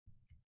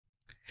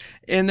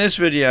In this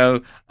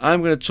video,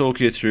 I'm going to talk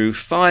you through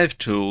 5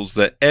 tools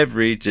that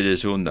every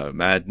digital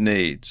nomad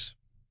needs.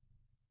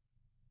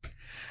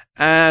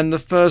 And the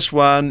first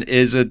one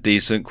is a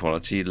decent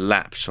quality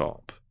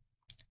laptop.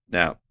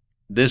 Now,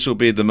 this will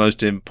be the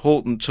most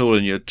important tool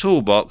in your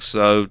toolbox,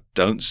 so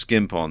don't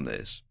skimp on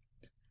this.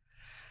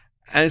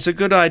 And it's a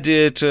good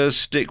idea to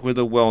stick with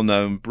a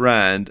well-known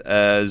brand,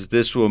 as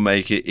this will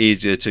make it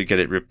easier to get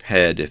it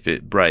repaired if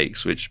it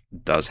breaks, which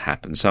does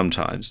happen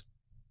sometimes.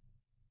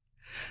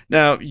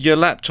 Now, your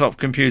laptop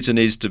computer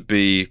needs to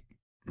be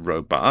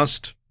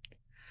robust.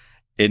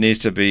 It needs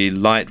to be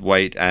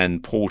lightweight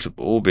and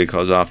portable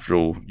because, after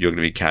all, you're going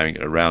to be carrying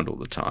it around all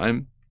the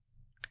time.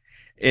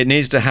 It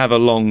needs to have a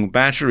long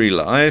battery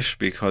life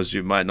because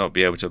you might not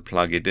be able to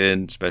plug it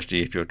in,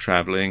 especially if you're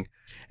traveling.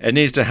 It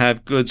needs to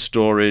have good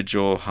storage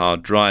or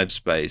hard drive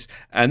space.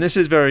 And this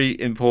is very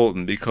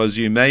important because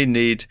you may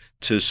need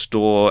to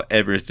store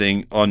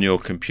everything on your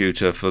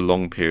computer for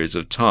long periods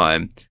of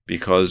time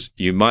because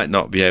you might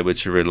not be able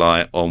to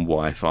rely on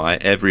Wi-Fi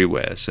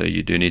everywhere. So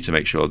you do need to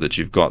make sure that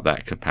you've got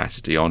that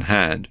capacity on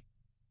hand.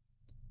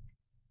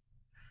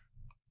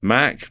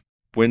 Mac,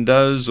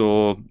 Windows,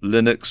 or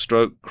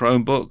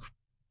Linux/Chromebook?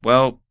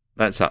 Well,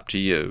 that's up to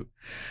you.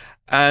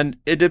 And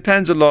it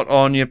depends a lot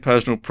on your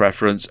personal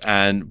preference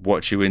and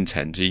what you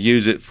intend to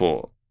use it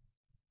for.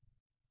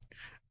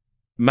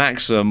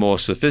 Macs are more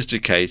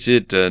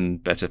sophisticated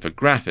and better for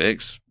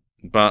graphics,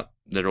 but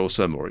they're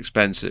also more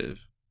expensive.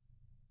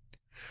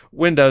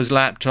 Windows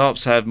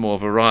laptops have more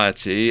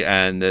variety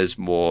and there's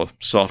more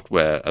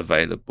software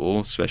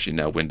available, especially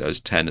now Windows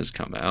 10 has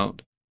come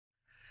out.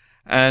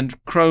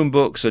 And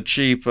Chromebooks are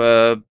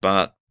cheaper,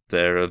 but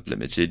they're of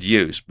limited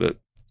use. But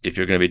if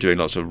you're going to be doing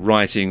lots of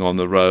writing on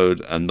the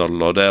road and not a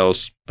lot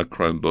else, a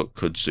Chromebook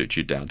could suit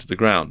you down to the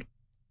ground.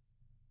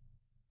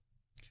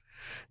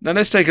 Now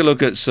let's take a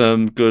look at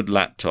some good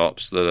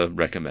laptops that are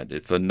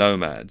recommended for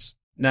nomads.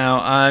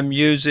 Now I'm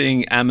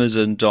using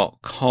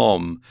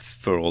Amazon.com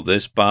for all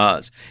this,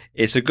 but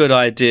it's a good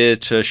idea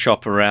to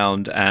shop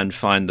around and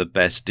find the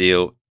best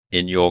deal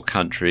in your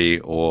country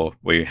or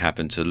where you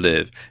happen to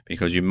live,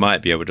 because you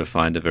might be able to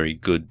find a very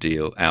good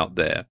deal out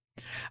there.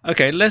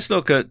 Okay, let's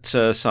look at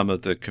some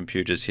of the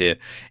computers here.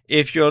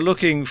 If you're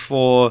looking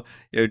for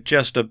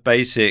just a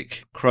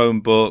basic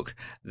Chromebook,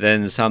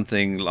 then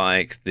something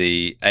like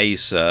the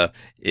Acer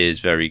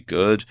is very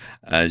good.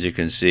 As you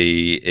can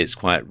see, it's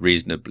quite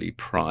reasonably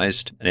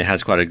priced, and it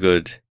has quite a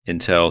good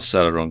Intel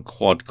Celeron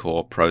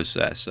quad-core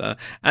processor,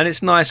 and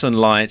it's nice and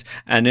light.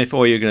 And if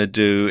all you're going to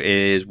do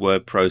is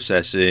word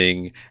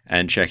processing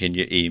and checking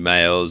your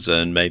emails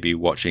and maybe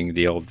watching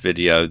the odd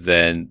video,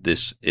 then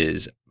this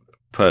is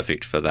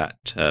perfect for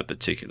that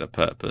particular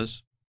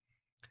purpose.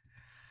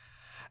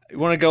 You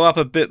want to go up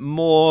a bit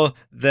more,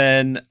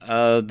 then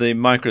the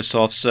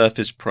Microsoft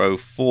Surface Pro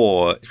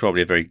 4 is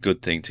probably a very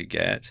good thing to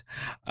get.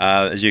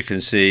 As you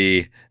can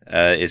see,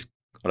 it's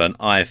got an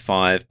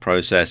i5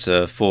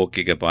 processor, 4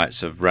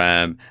 gigabytes of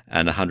RAM,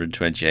 and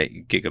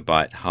 128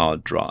 gigabyte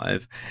hard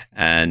drive.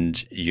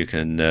 And you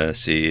can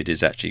see it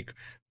is actually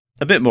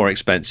a bit more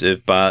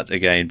expensive, but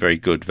again, very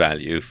good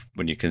value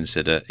when you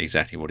consider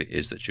exactly what it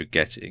is that you're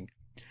getting.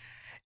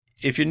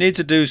 If you need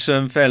to do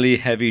some fairly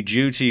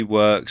heavy-duty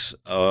works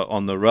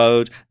on the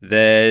road,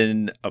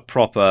 then a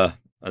proper,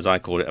 as I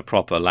call it, a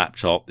proper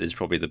laptop is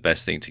probably the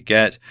best thing to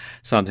get.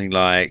 Something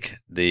like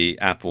the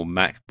Apple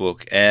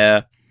MacBook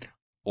Air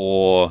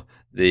or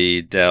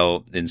the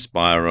Dell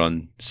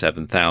Inspiron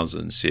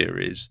 7000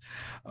 series.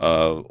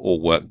 All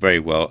work very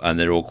well, and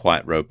they're all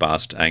quite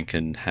robust and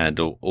can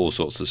handle all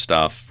sorts of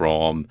stuff,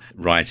 from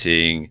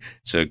writing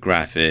to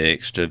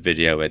graphics to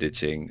video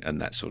editing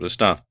and that sort of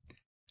stuff.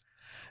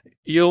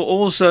 You'll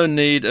also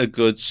need a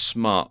good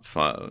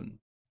smartphone.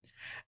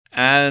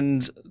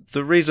 And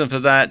the reason for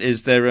that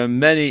is there are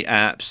many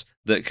apps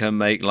that can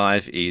make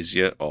life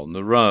easier on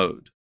the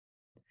road.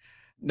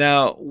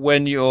 Now,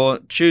 when you're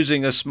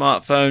choosing a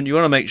smartphone, you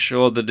want to make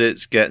sure that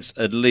it gets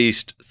at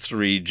least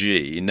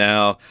 3G.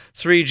 Now,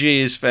 3G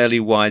is fairly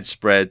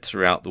widespread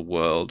throughout the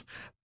world,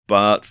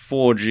 but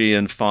 4G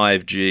and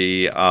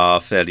 5G are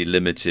fairly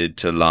limited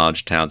to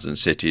large towns and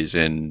cities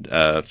in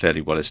fairly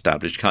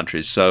well-established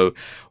countries. So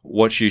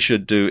what you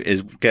should do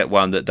is get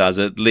one that does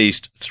at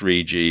least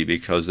 3G,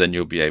 because then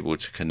you'll be able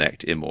to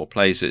connect in more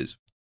places.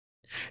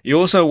 You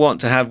also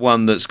want to have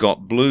one that's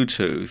got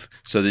Bluetooth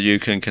so that you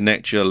can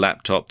connect your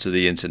laptop to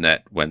the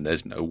internet when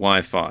there's no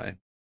Wi-Fi.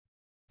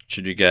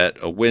 Should you get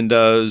a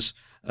Windows,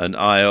 an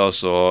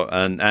iOS, or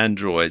an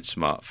Android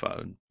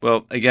smartphone?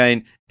 Well,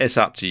 again, it's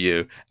up to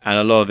you, and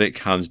a lot of it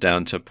comes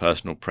down to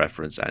personal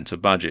preference and to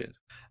budget.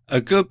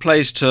 A good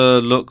place to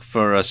look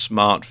for a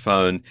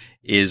smartphone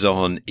is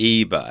on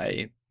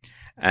eBay,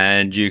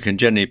 and you can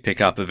generally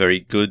pick up a very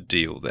good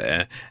deal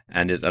there,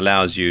 and it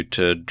allows you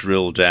to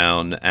drill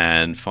down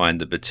and find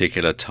the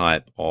particular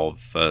type of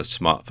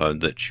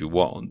smartphone that you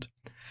want.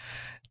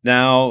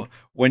 Now,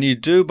 when you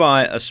do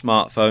buy a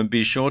smartphone,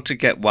 be sure to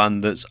get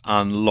one that's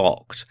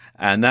unlocked,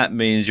 and that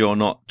means you're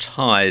not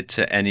tied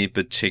to any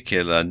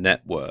particular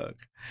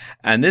network.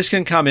 And this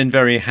can come in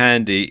very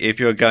handy if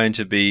you're going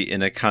to be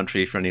in a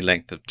country for any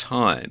length of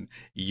time.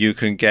 You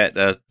can get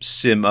a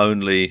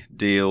SIM-only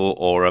deal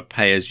or a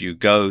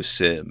pay-as-you-go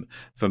SIM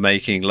for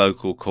making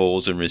local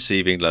calls and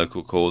receiving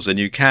local calls. And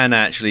you can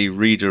actually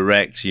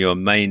redirect your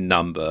main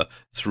number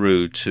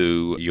through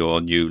to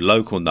your new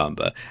local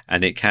number,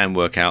 and it can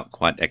work out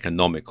quite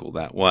economical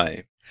that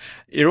way.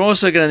 You're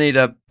also going to need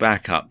a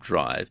backup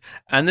drive,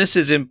 and this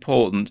is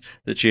important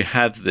that you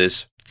have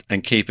this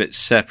and keep it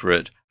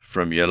separate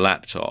from your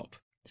laptop,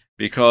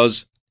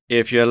 because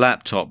if your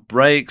laptop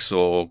breaks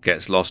or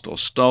gets lost or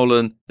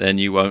stolen, then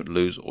you won't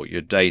lose all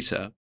your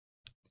data.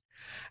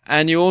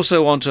 And you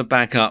also want to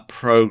back up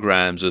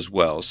programs as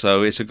well,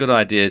 so it's a good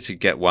idea to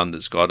get one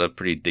that's got a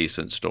pretty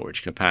decent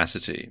storage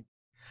capacity.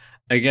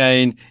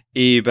 Again,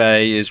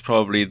 eBay is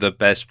probably the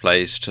best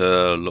place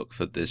to look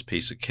for this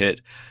piece of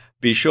kit.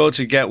 Be sure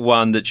to get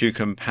one that you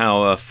can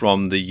power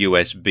from the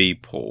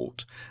USB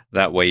port.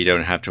 That way you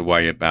don't have to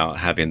worry about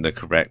having the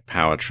correct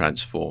power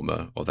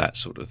transformer or that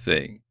sort of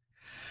thing.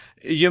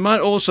 You might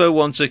also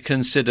want to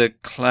consider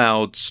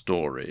cloud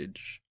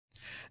storage.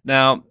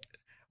 Now,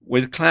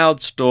 with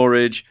cloud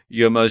storage,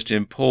 your most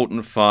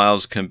important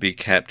files can be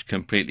kept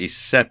completely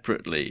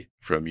separately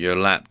from your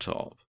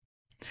laptop.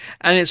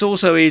 And it's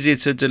also easy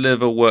to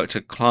deliver work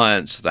to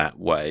clients that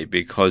way,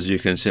 because you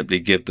can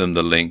simply give them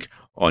the link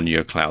on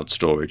your cloud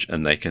storage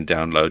and they can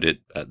download it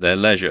at their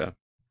leisure.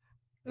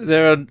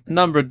 There are a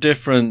number of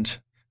different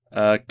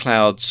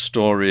cloud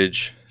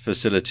storage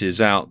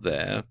facilities out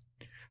there.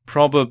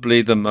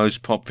 Probably the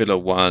most popular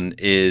one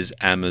is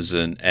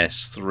Amazon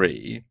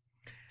S3,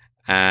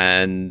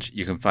 and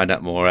you can find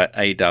out more at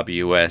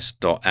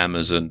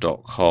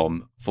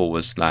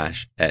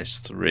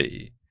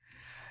aws.amazon.com/S3.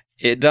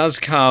 It does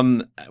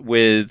come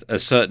with a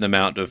certain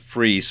amount of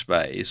free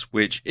space,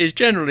 which is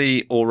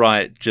generally all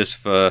right just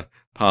for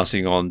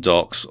passing on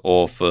docs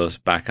or for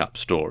backup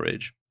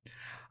storage.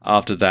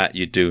 After that,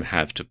 you do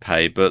have to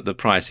pay, but the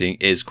pricing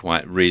is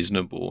quite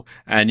reasonable,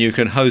 and you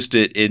can host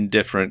it in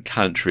different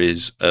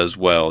countries as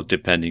well,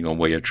 depending on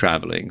where you're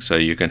traveling. So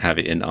you can have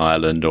it in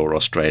Ireland or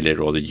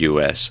Australia or the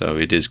US, so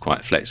it is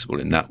quite flexible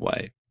in that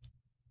way.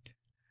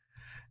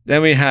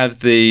 Then we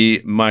have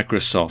the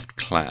Microsoft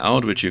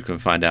Cloud, which you can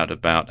find out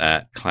about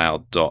at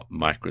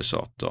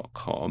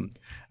cloud.microsoft.com.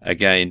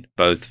 Again,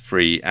 both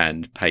free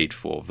and paid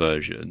for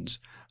versions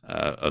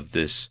of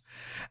this.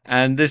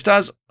 And this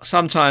does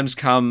sometimes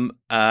come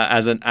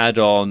as an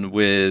add-on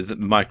with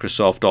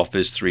Microsoft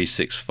Office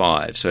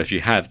 365. So if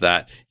you have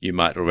that, you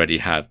might already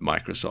have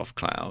Microsoft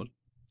Cloud.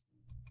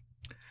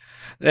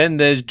 Then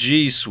there's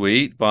G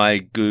Suite by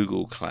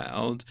Google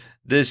Cloud.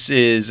 This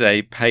is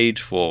a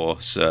paid-for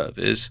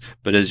service,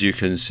 but as you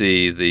can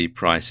see, the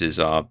prices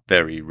are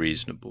very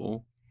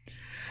reasonable.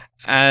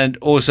 And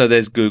also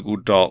there's Google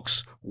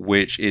Docs,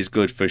 which is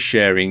good for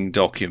sharing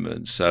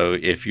documents. So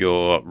if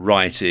you're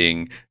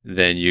writing,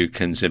 then you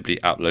can simply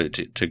upload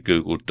it to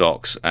Google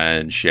Docs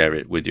and share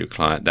it with your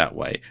client that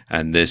way.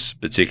 And this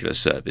particular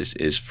service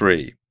is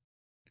free.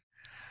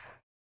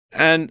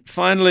 And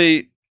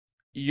finally,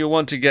 you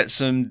want to get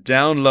some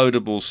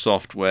downloadable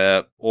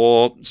software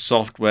or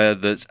software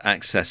that's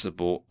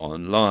accessible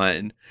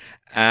online.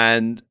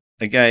 And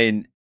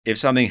again, if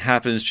something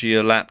happens to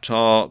your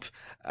laptop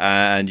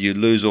and you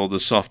lose all the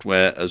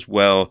software as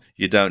well,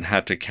 you don't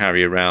have to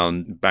carry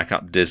around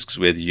backup disks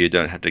with you, you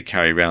don't have to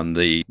carry around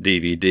the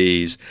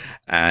DVDs,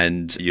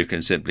 and you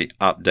can simply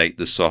update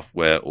the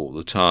software all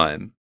the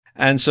time.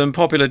 And some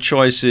popular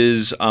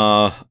choices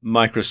are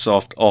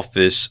Microsoft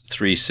Office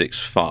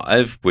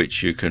 365,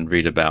 which you can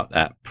read about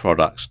at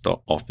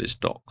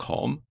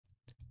products.office.com,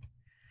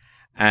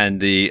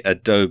 and the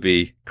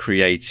Adobe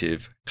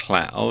Creative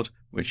Cloud,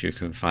 which you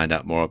can find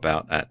out more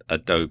about at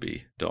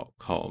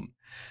adobe.com.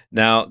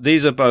 Now,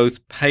 these are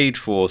both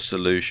paid-for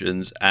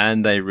solutions,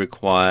 and they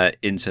require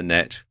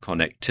internet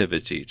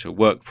connectivity to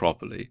work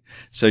properly.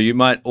 So you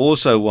might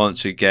also want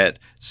to get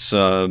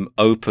some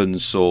open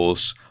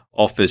source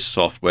Office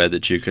software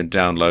that you can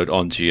download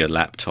onto your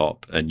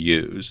laptop and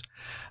use.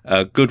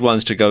 Good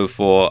ones to go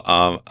for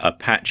are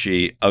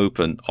Apache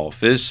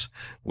OpenOffice,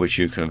 which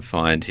you can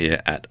find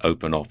here at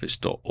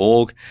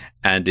openoffice.org,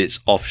 and its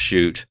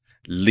offshoot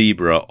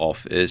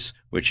LibreOffice,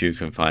 which you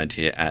can find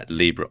here at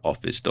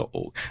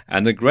libreoffice.org.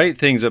 And the great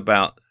things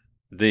about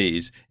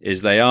these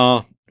is they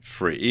are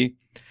free,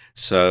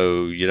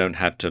 so you don't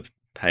have to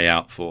pay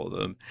out for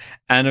them.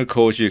 And of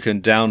course, you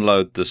can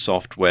download the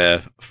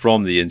software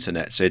from the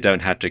internet, so you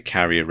don't have to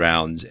carry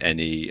around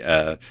any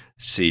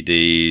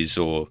CDs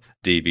or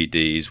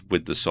DVDs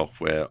with the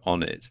software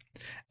on it.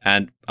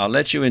 And I'll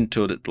let you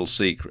into a little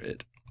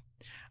secret.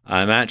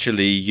 I'm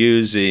actually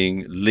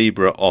using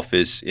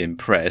LibreOffice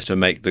Impress to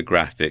make the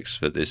graphics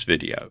for this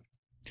video.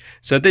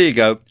 So there you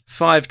go,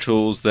 5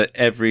 tools that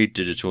every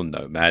digital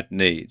nomad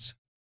needs.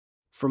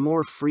 For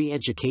more free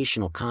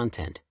educational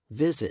content,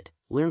 visit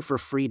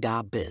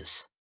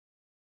learnforfree.biz.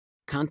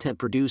 Content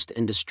produced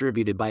and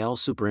distributed by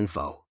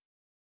AllSuperInfo.